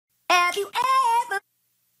Have you ever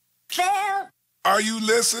felt? Are you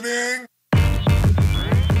listening?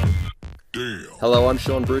 Damn. Hello, I'm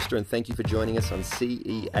Sean Brewster, and thank you for joining us on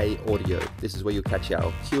CEA Audio. This is where you'll catch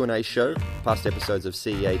our Q&A show, past episodes of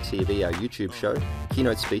CEA TV, our YouTube show,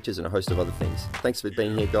 keynote speeches, and a host of other things. Thanks for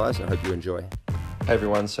being here, guys, and I hope you enjoy. Hey,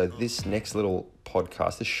 everyone. So this next little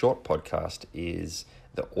podcast, this short podcast, is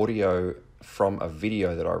the audio from a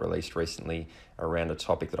video that I released recently around a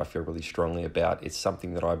topic that I feel really strongly about. It's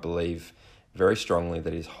something that I believe very strongly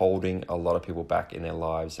that is holding a lot of people back in their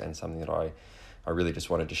lives, and something that I really just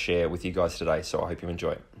wanted to share with you guys today, so I hope you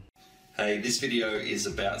enjoy it. Hey, this video is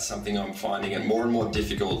about something I'm finding it more and more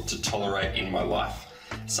difficult to tolerate in my life.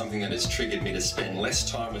 Something that has triggered me to spend less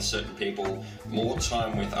time with certain people, more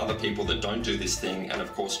time with other people that don't do this thing, and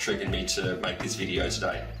of course triggered me to make this video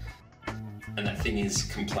today. And that thing is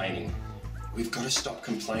complaining. We've got to stop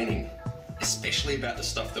complaining, especially about the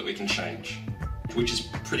stuff that we can change, which is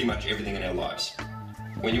pretty much everything in our lives.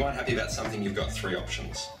 When you aren't happy about something, you've got three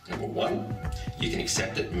options. Number one, you can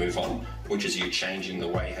accept it and move on, which is you changing the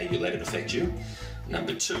way how you let it affect you.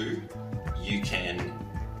 Number two, you can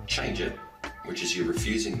change it, which is you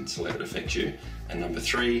refusing to let it affect you. And number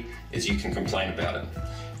three is you can complain about it,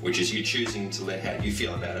 which is you choosing to let how you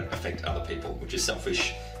feel about it affect other people, which is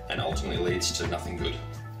selfish and ultimately leads to nothing good.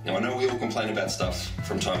 Now, I know we all complain about stuff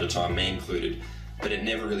from time to time, me included, but it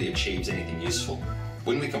never really achieves anything useful.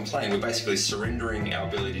 When we complain, we're basically surrendering our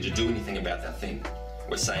ability to do anything about that thing.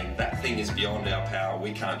 We're saying that thing is beyond our power,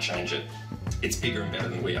 we can't change it. It's bigger and better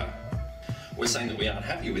than we are. We're saying that we aren't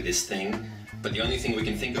happy with this thing, but the only thing we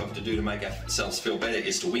can think of to do to make ourselves feel better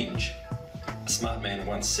is to whinge. A smart man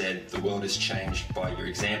once said, the world is changed by your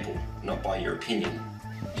example, not by your opinion.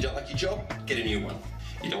 You don't like your job? Get a new one.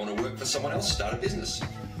 You don't want to work for someone else? Start a business.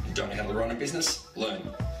 You don't know how to run a business? Learn.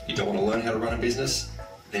 You don't want to learn how to run a business?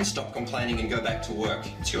 Then stop complaining and go back to work.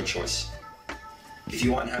 It's your choice. If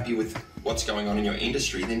you aren't happy with what's going on in your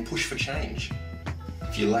industry, then push for change.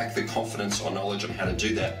 If you lack the confidence or knowledge on how to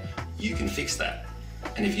do that, you can fix that.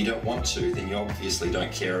 And if you don't want to, then you obviously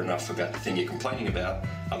don't care enough about the thing you're complaining about,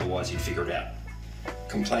 otherwise you'd figure it out.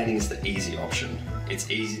 Complaining is the easy option.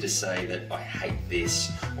 It's easy to say that I hate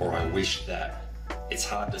this or I wish that. It's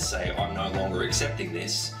hard to say I'm no longer accepting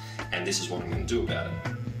this and this is what I'm going to do about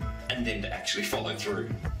it. And then to actually follow through.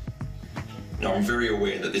 Now, I'm very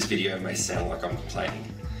aware that this video may sound like I'm complaining,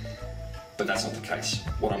 but that's not the case.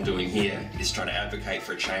 What I'm doing here is trying to advocate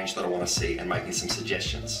for a change that I want to see and making some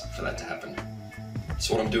suggestions for that to happen.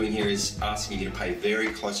 So what I'm doing here is asking you to pay very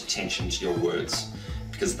close attention to your words,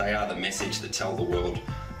 because they are the message that tell the world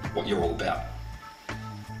what you're all about.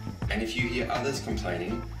 And if you hear others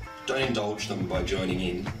complaining, don't indulge them by joining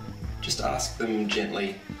in. Just ask them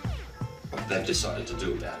gently what they've decided to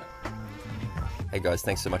do about it. Hey guys,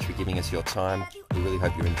 thanks so much for giving us your time. We really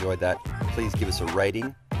hope you enjoyed that. Please give us a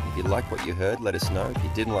rating. If you liked what you heard, let us know. If you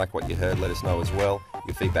didn't like what you heard, let us know as well.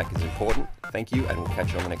 Your feedback is important. Thank you, and we'll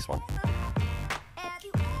catch you on the next one.